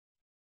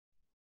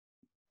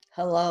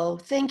Hello,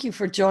 thank you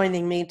for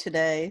joining me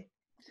today.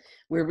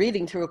 We're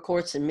reading through A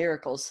Course in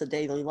Miracles, the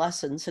daily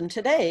lessons, and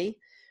today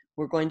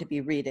we're going to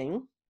be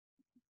reading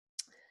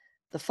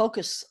the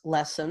focus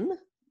lesson,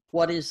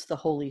 What is the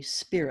Holy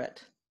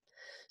Spirit?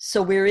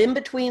 So we're in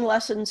between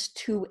lessons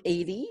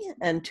 280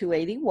 and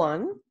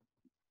 281,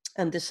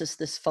 and this is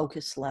this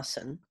focus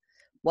lesson,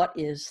 What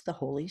is the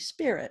Holy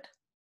Spirit?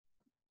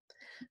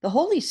 The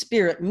Holy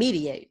Spirit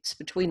mediates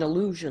between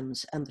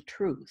illusions and the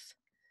truth.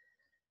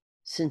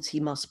 Since he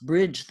must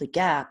bridge the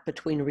gap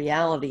between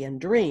reality and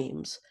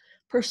dreams,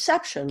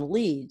 perception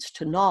leads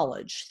to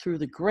knowledge through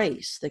the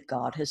grace that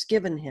God has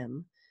given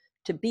him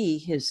to be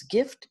his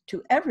gift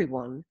to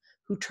everyone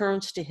who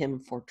turns to him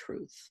for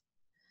truth.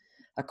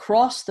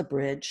 Across the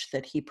bridge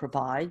that he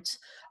provides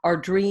are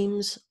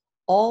dreams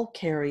all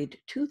carried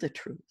to the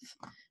truth,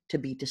 to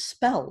be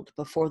dispelled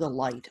before the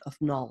light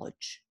of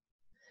knowledge.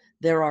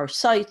 There are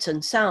sights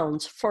and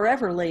sounds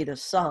forever laid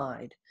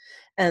aside,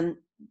 and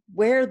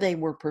where they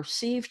were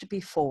perceived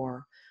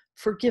before,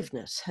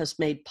 forgiveness has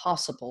made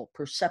possible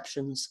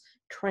perception's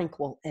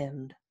tranquil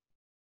end.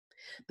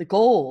 The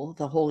goal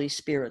the Holy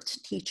Spirit's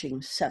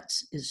teaching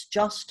sets is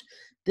just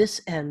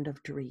this end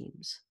of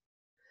dreams.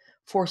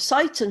 For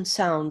sights and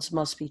sounds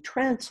must be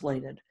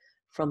translated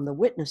from the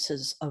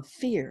witnesses of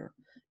fear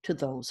to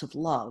those of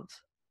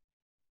love.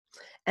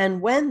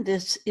 And when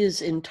this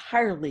is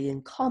entirely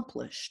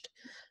accomplished,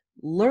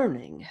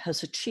 learning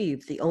has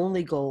achieved the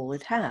only goal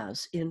it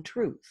has in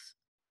truth.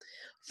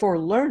 For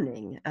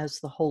learning, as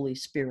the Holy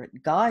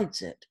Spirit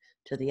guides it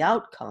to the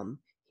outcome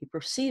he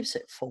perceives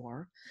it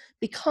for,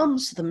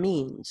 becomes the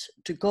means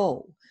to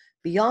go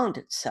beyond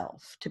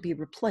itself, to be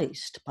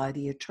replaced by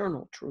the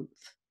eternal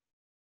truth.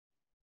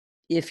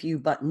 If you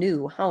but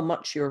knew how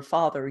much your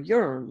Father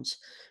yearns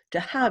to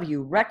have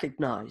you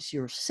recognize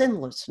your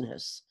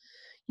sinlessness,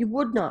 you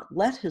would not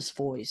let his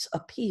voice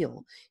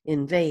appeal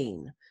in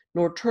vain,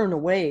 nor turn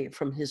away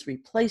from his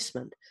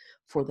replacement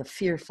for the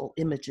fearful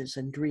images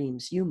and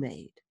dreams you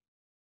made.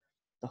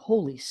 The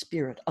Holy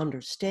Spirit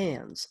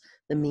understands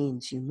the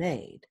means you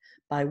made,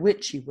 by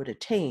which you would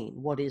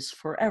attain what is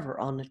forever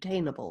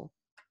unattainable.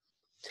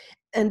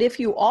 And if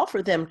you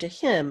offer them to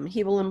him,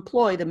 he will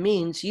employ the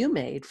means you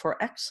made for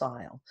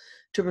exile,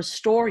 to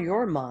restore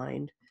your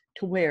mind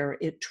to where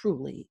it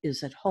truly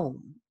is at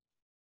home.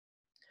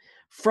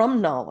 From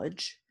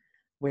knowledge,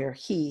 where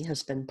he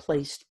has been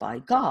placed by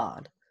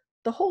God,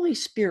 the Holy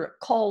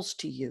Spirit calls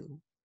to you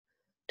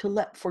to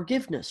let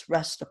forgiveness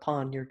rest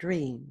upon your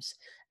dreams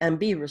and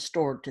be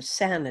restored to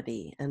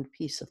sanity and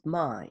peace of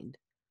mind.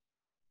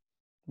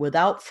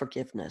 Without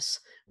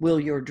forgiveness, will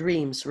your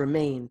dreams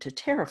remain to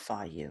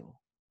terrify you,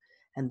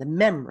 and the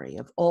memory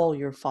of all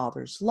your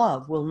Father's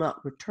love will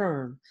not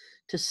return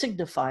to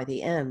signify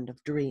the end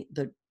of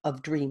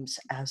dreams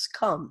as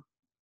come.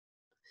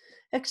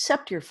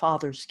 Accept your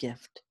Father's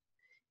gift.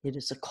 It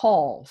is a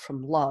call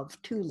from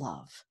love to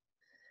love,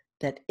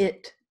 that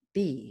it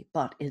be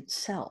but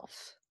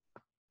itself.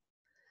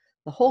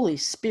 The Holy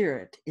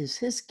Spirit is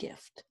his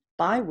gift,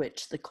 by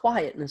which the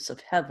quietness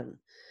of heaven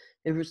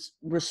is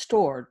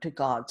restored to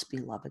God's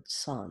beloved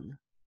Son.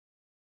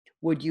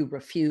 Would you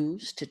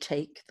refuse to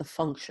take the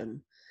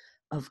function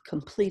of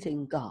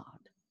completing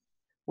God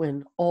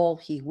when all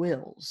he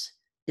wills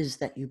is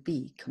that you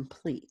be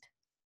complete?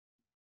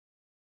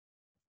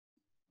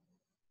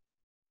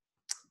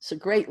 It's a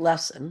great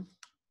lesson.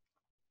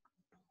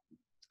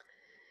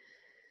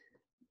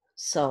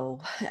 So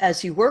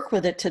as you work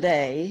with it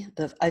today,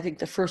 I think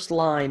the first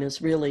line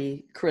is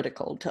really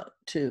critical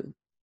to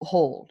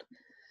hold.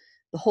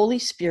 The Holy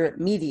Spirit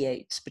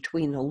mediates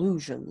between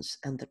illusions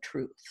and the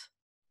truth.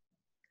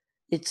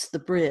 It's the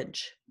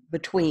bridge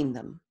between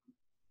them.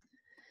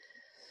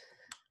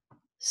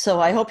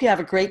 So I hope you have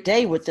a great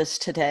day with this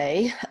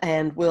today,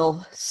 and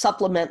we'll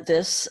supplement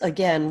this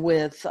again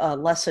with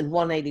lesson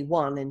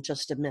 181 in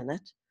just a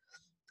minute.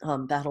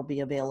 That'll be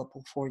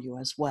available for you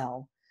as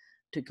well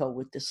to go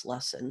with this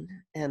lesson.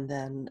 And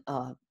then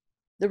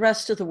the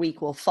rest of the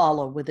week will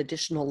follow with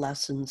additional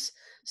lessons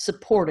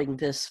supporting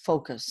this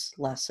focus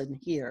lesson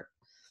here.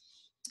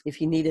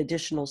 If you need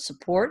additional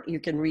support, you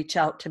can reach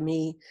out to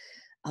me,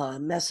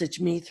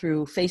 message me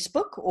through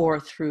Facebook or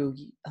through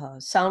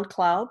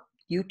SoundCloud,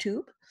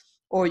 YouTube,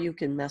 or you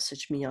can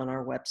message me on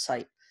our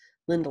website,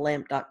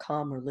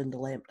 lindalamp.com or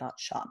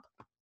lindalamp.shop.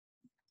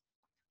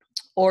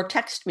 Or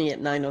text me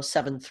at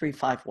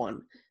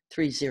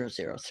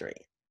 907-351-3003.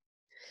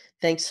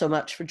 Thanks so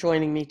much for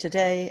joining me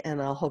today,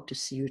 and I'll hope to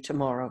see you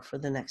tomorrow for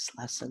the next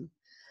lesson.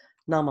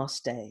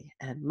 Namaste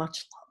and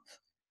much love.